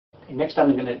Next time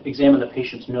I'm going to examine the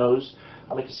patient's nose.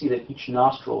 I'd like to see that each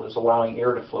nostril is allowing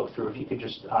air to flow through. If you could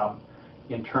just,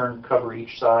 in turn, cover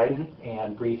each side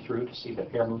and breathe through to see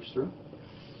that air moves through.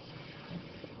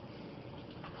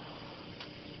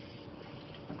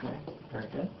 Okay, very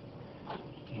good.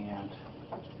 And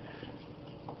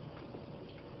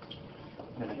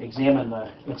I'm going to examine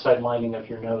the inside lining of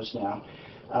your nose now.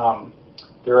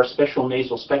 There are special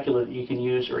nasal specula that you can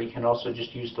use, or you can also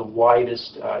just use the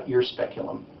widest ear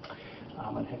speculum.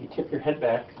 I'm going to have you tip your head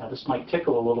back. Now this might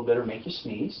tickle a little bit or make you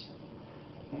sneeze.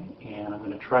 Okay. And I'm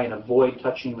going to try and avoid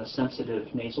touching the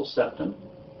sensitive nasal septum.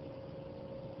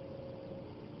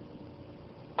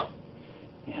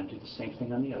 And do the same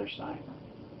thing on the other side.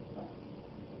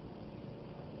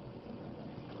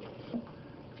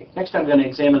 Okay. Next I'm going to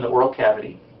examine the oral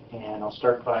cavity. And I'll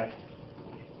start by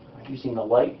using the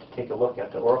light to take a look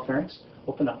at the oropharynx.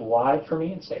 Open up wide for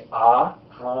me and say, ah.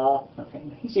 Okay.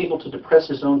 He's able to depress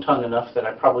his own tongue enough that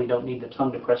I probably don't need the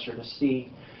tongue depressor to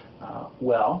see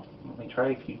well. Let me try.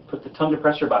 If you put the tongue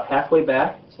depressor about halfway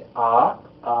back, say, ah.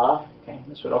 Okay.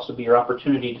 This would also be your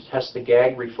opportunity to test the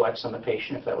gag reflex on the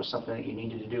patient if that was something that you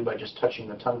needed to do by just touching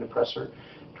the tongue depressor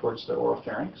towards the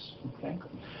oropharynx. Okay.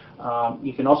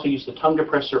 You can also use the tongue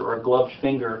depressor or a gloved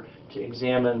finger to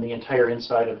examine the entire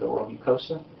inside of the oral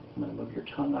mucosa. I'm going to move your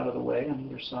tongue out of the way on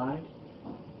either side.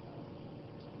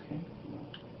 Okay.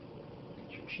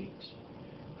 Get your cheeks.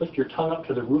 Lift your tongue up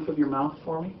to the roof of your mouth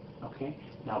for me. Okay.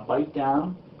 Now bite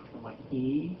down like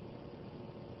E.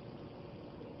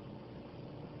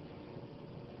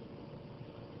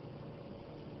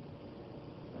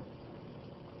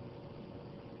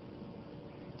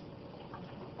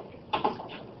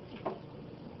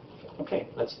 Okay,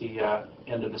 that's the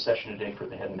end of the session today for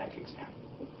the head and neck exam.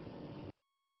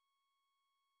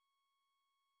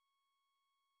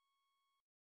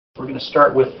 We're going to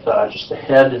start with just the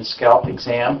head and scalp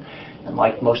exam. And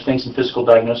like most things in physical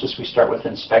diagnosis, we start with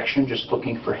inspection, just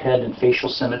looking for head and facial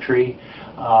symmetry,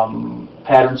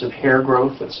 patterns of hair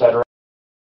growth, etc.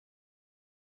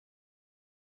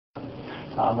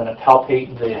 I'm going to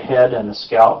palpate the head and the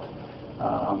scalp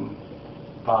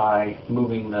by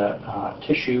moving the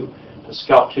the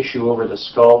scalp tissue over the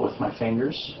skull with my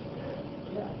fingers.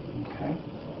 Okay.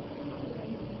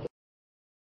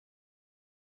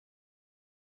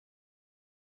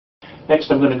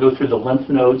 Next, I'm going to go through the lymph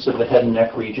nodes of the head and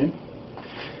neck region.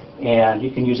 And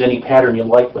you can use any pattern you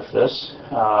like with this.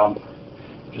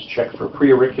 Just check for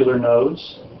preauricular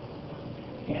nodes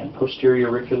and posterior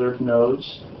auricular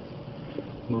nodes.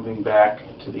 Moving back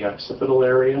to the occipital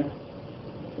area,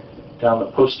 down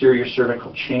the posterior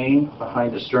cervical chain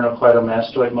behind the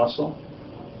sternocleidomastoid muscle.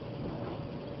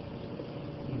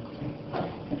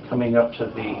 Okay. And coming up to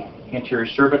the anterior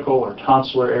cervical or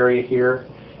tonsillar area here,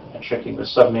 and checking the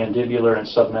submandibular and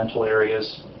submental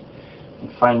areas.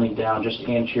 And finally down just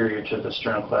anterior to the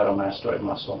sternocleidomastoid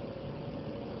muscle.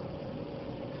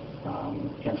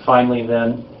 And finally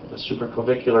then, the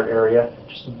supraclavicular area,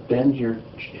 just bend your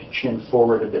chin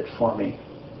forward a bit for me.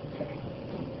 Okay.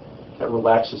 That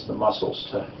relaxes the muscles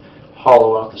to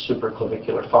hollow out the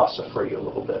supraclavicular fossa for you a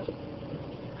little bit.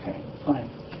 Okay, fine.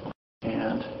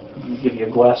 And I'm going to give you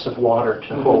a glass of water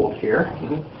to hold here.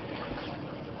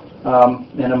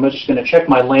 And I'm just going to check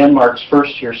my landmarks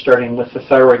first here, starting with the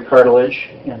thyroid cartilage,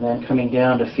 and then coming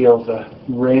down to feel the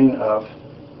ring of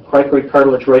cricoid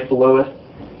cartilage right below it.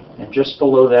 And just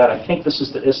below that, I think this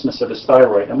is the isthmus of his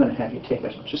thyroid. I'm going to have you take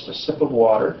just a sip of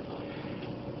water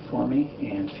for me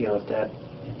and feel if that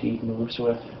indeed moves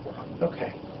with.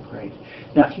 Okay, great.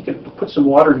 Now, if you could put some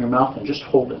water in your mouth and just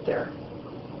hold it there.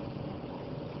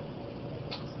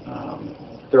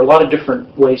 There are a lot of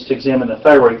different ways to examine the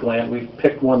thyroid gland. We've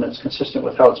picked one that's consistent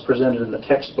with how it's presented in the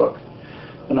textbook.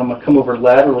 And I'm going to come over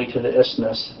laterally to the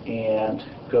isthmus and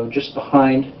go just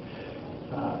behind,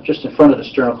 just in front of the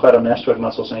sternocleidomastoid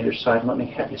muscles on either side. Let me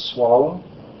have you swallow.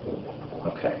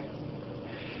 Okay.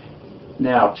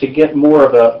 Now, to get more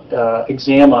of a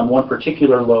exam on one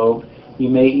particular lobe, you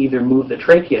may either move the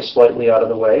trachea slightly out of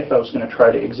the way, if I was going to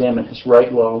try to examine his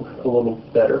right lobe a little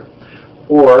better,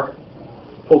 or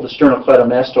pull the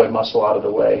sternocleidomastoid muscle out of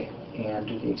the way and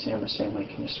do the exam the same way.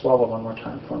 Can you swallow one more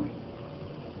time for me?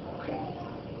 Okay.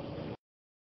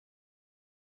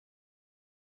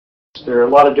 There are a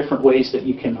lot of different ways that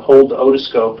you can hold the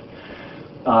otoscope,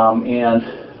 and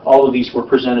all of these were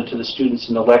presented to the students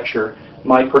in the lecture.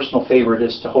 My personal favorite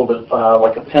is to hold it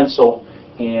like a pencil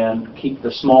and keep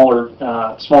the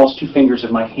smallest two fingers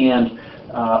of my hand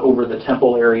over the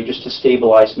temple area just to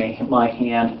stabilize my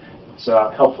hand. It's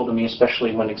helpful to me,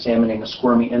 especially when examining a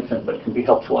squirmy infant, but it can be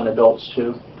helpful in adults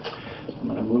too. I'm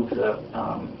going to move the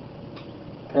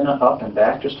pen up and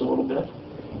back just a little bit.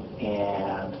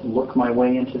 and look my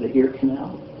way into the ear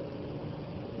canal.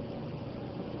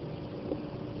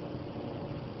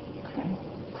 Okay.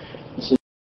 This is,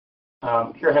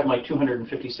 here I have my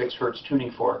 256 Hertz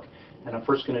tuning fork, and I'm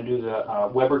first going to do the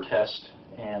Weber test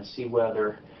and see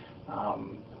whether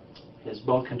his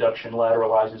bone conduction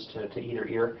lateralizes to either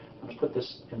ear. I'm going to put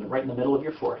this right in the middle of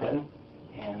your forehead,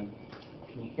 and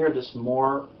can you hear this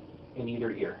more in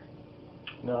either ear?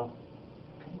 No.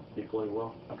 Okay. Equally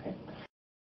well. Okay.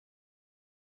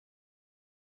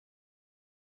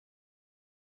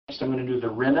 Next, I'm going to do the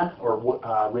RINA or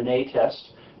Rene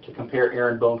test to compare ear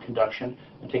and bone conduction,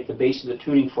 and take the base of the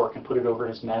tuning fork and put it over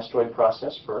his mastoid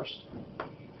process first.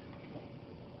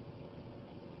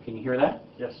 Can you hear that?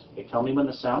 Yes. Okay, tell me when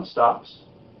the sound stops.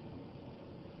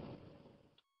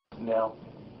 No.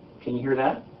 Can you hear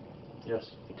that? Yes.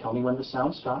 Okay, tell me when the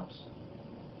sound stops.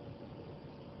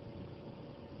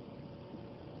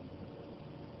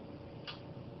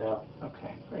 Yeah.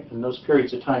 Okay, great. And those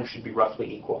periods of time should be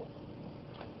roughly equal.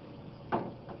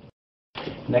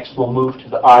 Next, we'll move to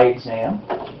the eye exam.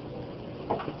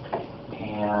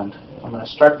 And I'm going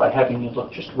to start by having you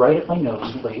look just right at my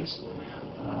nose, please.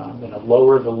 I'm going to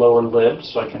lower the lower lid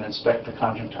so I can inspect the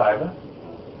conjunctiva.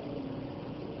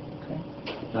 Okay.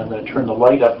 And I'm going to turn the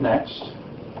light up next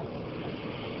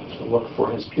to look for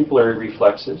his pupillary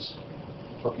reflexes,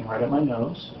 looking right at my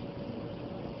nose.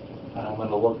 And I'm going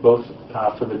to look both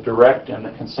for the direct and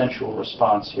the consensual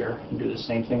response here, and do the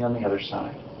same thing on the other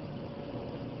side.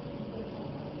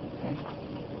 Okay.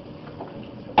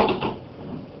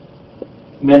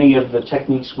 Many of the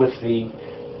techniques with the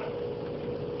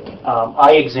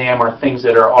eye exam are things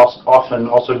that are often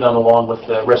also done along with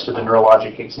the rest of the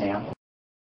neurologic exam.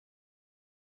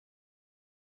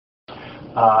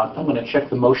 I'm going to check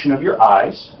the motion of your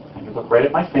eyes. I'm going to look right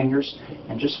at my fingers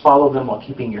and just follow them while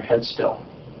keeping your head still.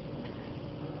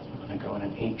 I'm going to go in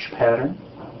an H pattern.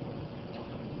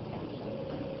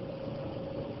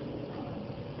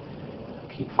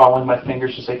 Keep following my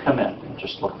fingers as they come in and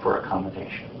just look for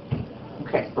accommodation.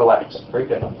 Okay, relax. Very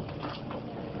good.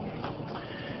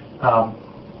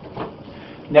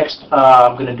 Next,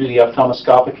 I'm going to do the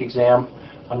ophthalmoscopic exam.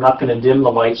 I'm not going to dim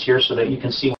the lights here so that you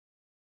can see